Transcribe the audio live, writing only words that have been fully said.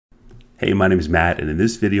Hey, my name is Matt, and in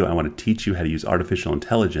this video, I want to teach you how to use artificial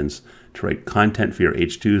intelligence to write content for your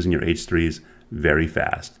H2s and your H3s very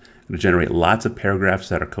fast. I'm going to generate lots of paragraphs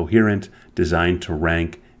that are coherent, designed to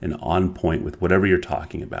rank, and on point with whatever you're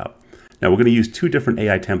talking about. Now, we're going to use two different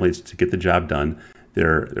AI templates to get the job done.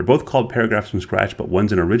 They're both called paragraphs from scratch, but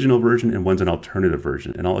one's an original version and one's an alternative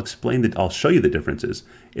version. And I'll show you the differences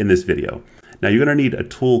in this video. Now, you're going to need a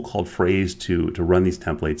tool called Frase to run these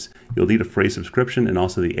templates. You'll need a Frase subscription and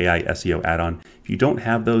also the AI SEO add-on. If you don't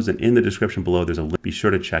have those, then in the description below, there's a link. Be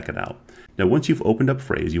sure to check it out. Now, once you've opened up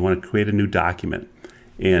Frase, you want to create a new document.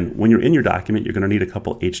 And when you're in your document, you're going to need a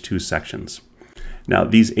couple H2 sections. Now,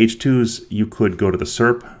 these H2s, you could go to the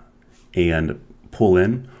SERP and pull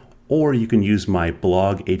in, or you can use my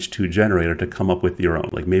blog H2 generator to come up with your own.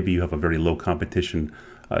 Like maybe you have a very low competition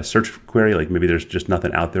search query, like maybe there's just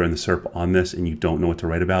nothing out there in the SERP on this and you don't know what to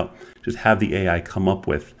write about. Just have the AI come up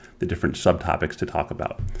with the different subtopics to talk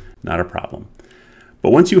about. Not a problem.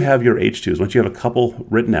 But once you have your H2s, once you have a couple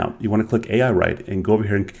written out, you want to click AI Write and go over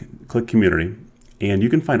here and click Community. And you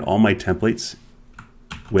can find all my templates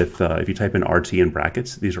with, if you type in RT in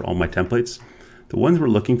brackets, these are all my templates. The ones we're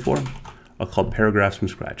looking for are called paragraphs from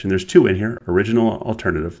scratch. And there's two in here, original,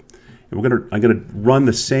 alternative. And I'm gonna run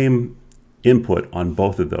the same input on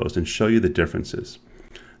both of those and show you the differences.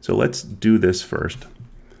 So let's do this first.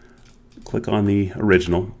 Click on the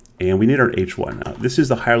original, and we need our H1. Now, this is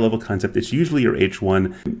the higher level concept. It's usually your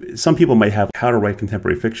H1. Some people might have how to write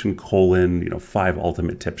contemporary fiction, colon, 5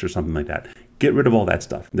 ultimate tips or something like that. Get rid of all that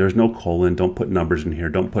stuff. There's no colon, don't put numbers in here,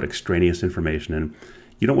 don't put extraneous information in.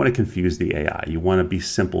 You don't want to confuse the AI. You want to be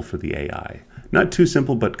simple for the AI. Not too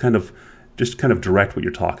simple, but just direct what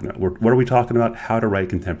you're talking about. What are we talking about? How to write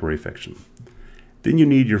contemporary fiction. Then you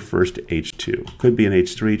need your first H2. Could be an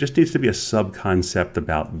H3, just needs to be a sub-concept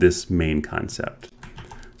about this main concept.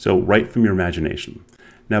 So write from your imagination.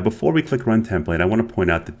 Now, before we click Run Template, I want to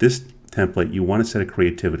point out that this template, you want to set a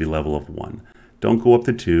creativity level of 1. Don't go up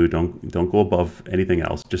to 2, don't go above anything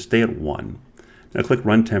else, just stay at 1. Now click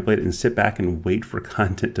Run Template and sit back and wait for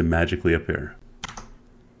content to magically appear.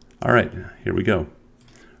 All right, here we go.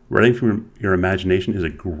 Writing from your imagination is a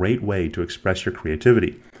great way to express your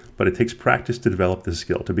creativity, but it takes practice to develop this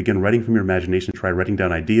skill. To begin writing from your imagination, try writing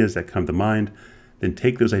down ideas that come to mind, then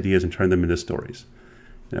take those ideas and turn them into stories,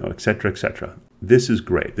 etc., etc. This is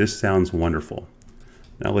great. This sounds wonderful.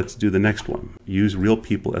 Now let's do the next one. Use real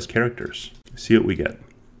people as characters. See what we get.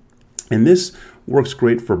 And this works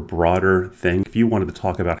great for broader things. If you wanted to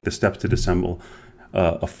talk about the steps to assemble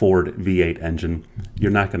a Ford V8 engine,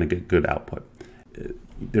 you're not going to get good output.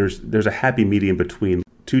 There's a happy medium between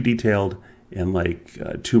too detailed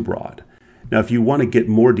and too broad. Now, if you want to get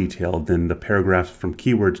more detailed, then the paragraphs from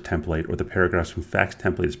keywords template or the paragraphs from facts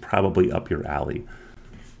template is probably up your alley.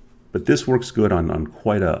 But this works good on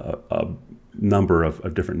quite a number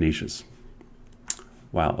of different niches.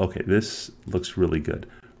 Wow, okay, this looks really good.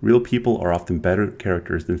 Real people are often better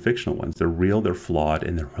characters than fictional ones. They're real, they're flawed,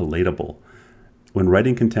 and they're relatable. When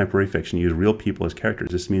writing contemporary fiction, use real people as characters.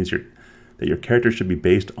 This means that your character should be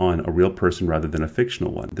based on a real person rather than a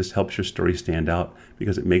fictional one. This helps your story stand out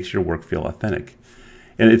because it makes your work feel authentic.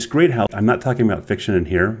 And it's great how I'm not talking about fiction in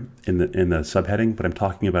here in the subheading, but I'm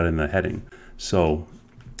talking about it in the heading. So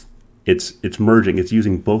it's merging, it's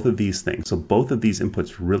using both of these things. So both of these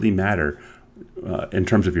inputs really matter in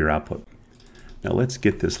terms of your output. Now let's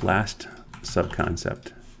get this last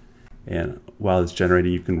sub-concept. And while it's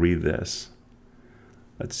generating, you can read this.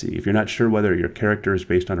 Let's see, if you're not sure whether your character is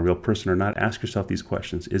based on a real person or not, ask yourself these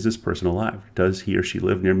questions. Is this person alive? Does he or she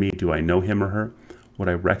live near me? Do I know him or her? Would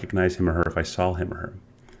I recognize him or her if I saw him or her?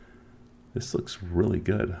 This looks really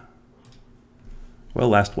good. Well,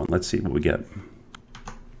 last one, let's see what we get.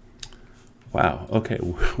 Wow, okay,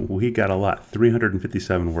 we got a lot,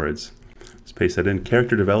 357 words. Let's paste that in.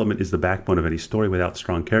 Character development is the backbone of any story. Without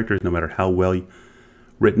strong characters, no matter how well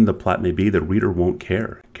written the plot may be, the reader won't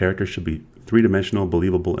care. Characters should be three-dimensional,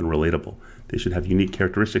 believable, and relatable. They should have unique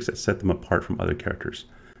characteristics that set them apart from other characters.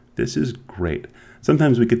 This is great.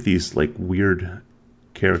 Sometimes we get these weird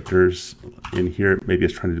characters in here. Maybe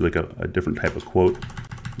it's trying to do a different type of quote.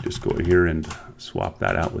 Just go in here and swap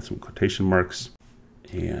that out with some quotation marks.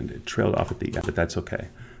 And it trailed off at the end, but that's okay.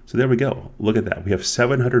 So there we go. Look at that. We have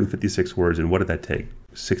 756 words, and what did that take?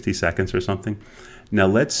 60 seconds or something? Now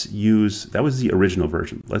let's use, that was the original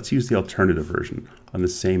version. Let's use the alternative version on the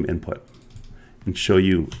same input and show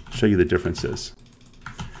you the differences.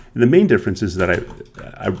 And the main difference is that I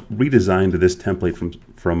redesigned this template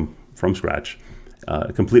from scratch,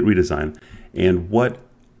 a complete redesign. And what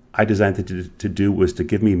I designed it to do was to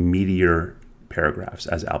give me meatier paragraphs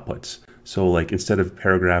as outputs. So instead of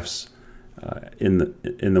paragraphs In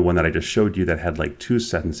the one that I just showed you that had like 2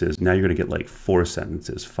 sentences, now you're going to get like 4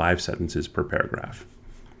 sentences, 5 sentences per paragraph.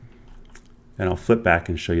 And I'll flip back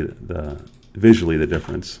and show you visually the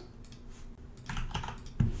difference.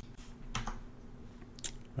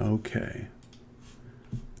 Okay.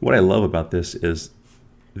 What I love about this is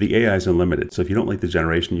the AI is unlimited. So if you don't like the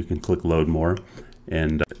generation, you can click load more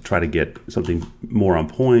and try to get something more on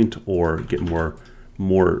point or get more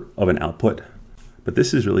of an output. But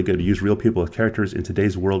this is really good to use real people as characters. In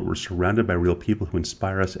today's world, we're surrounded by real people who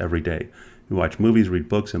inspire us every day. We watch movies, read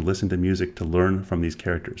books, and listen to music to learn from these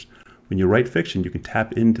characters. When you write fiction, you can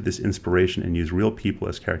tap into this inspiration and use real people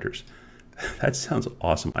as characters. That sounds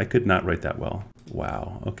awesome. I could not write that well.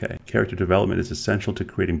 Wow, okay. Character development is essential to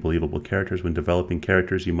creating believable characters. When developing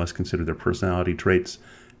characters, you must consider their personality traits,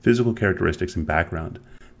 physical characteristics, and background.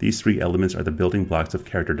 These 3 elements are the building blocks of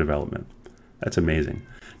character development. That's amazing.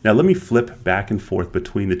 Now let me flip back and forth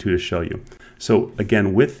between the 2 to show you. So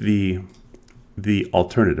again, with the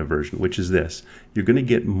alternative version, which is this, you're going to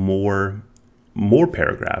get more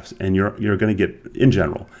paragraphs, and you're going to get, in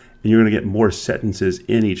general, and you're going to get more sentences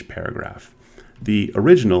in each paragraph. The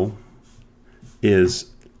original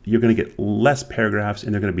is you're going to get less paragraphs,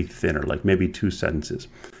 and they're going to be thinner, like maybe 2 sentences.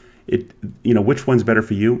 Which one's better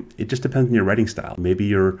for you? It just depends on your writing style. Maybe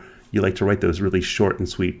you like to write those really short and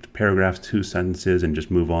sweet paragraphs, 2 sentences, and just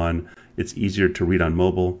move on. It's easier to read on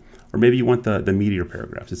mobile. Or maybe you want the meatier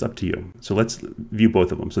paragraphs. It's up to you. So let's view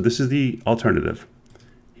both of them. So this is the alternative.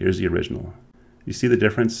 Here's the original. You see the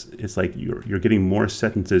difference? It's like you're getting more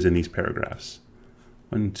sentences in these paragraphs.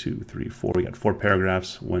 1, 2, 3, 4. We got 4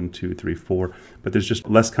 paragraphs. 1, 2, 3, 4. But there's just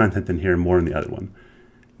less content in here and more in the other one.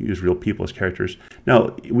 You use real people as characters.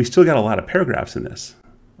 Now, we still got a lot of paragraphs in this,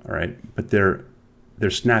 all right? But they're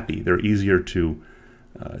snappy. They're easier to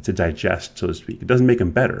digest, so to speak. It doesn't make them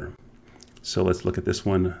better. So let's look at this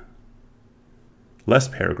one. Less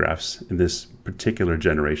paragraphs in this particular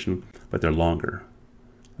generation, but they're longer.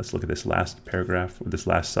 Let's look at this last paragraph, or this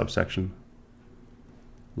last subsection.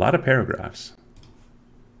 A lot of paragraphs,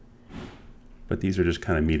 but these are just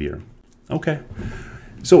kind of meatier. Okay.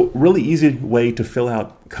 So really easy way to fill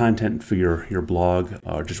out content for your blog,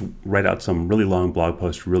 or just write out some really long blog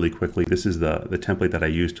posts really quickly. This is the template that I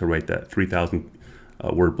used to write that 3,000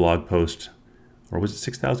 word blog post, or was it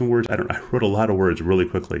 6,000 words? I wrote a lot of words really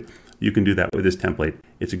quickly. You can do that with this template.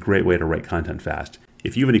 It's a great way to write content fast.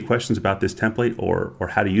 If you have any questions about this template or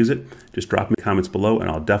how to use it, just drop me comments below and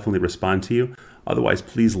I'll definitely respond to you. Otherwise,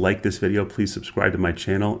 please like this video, please subscribe to my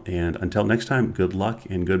channel, and until next time, good luck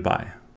and goodbye.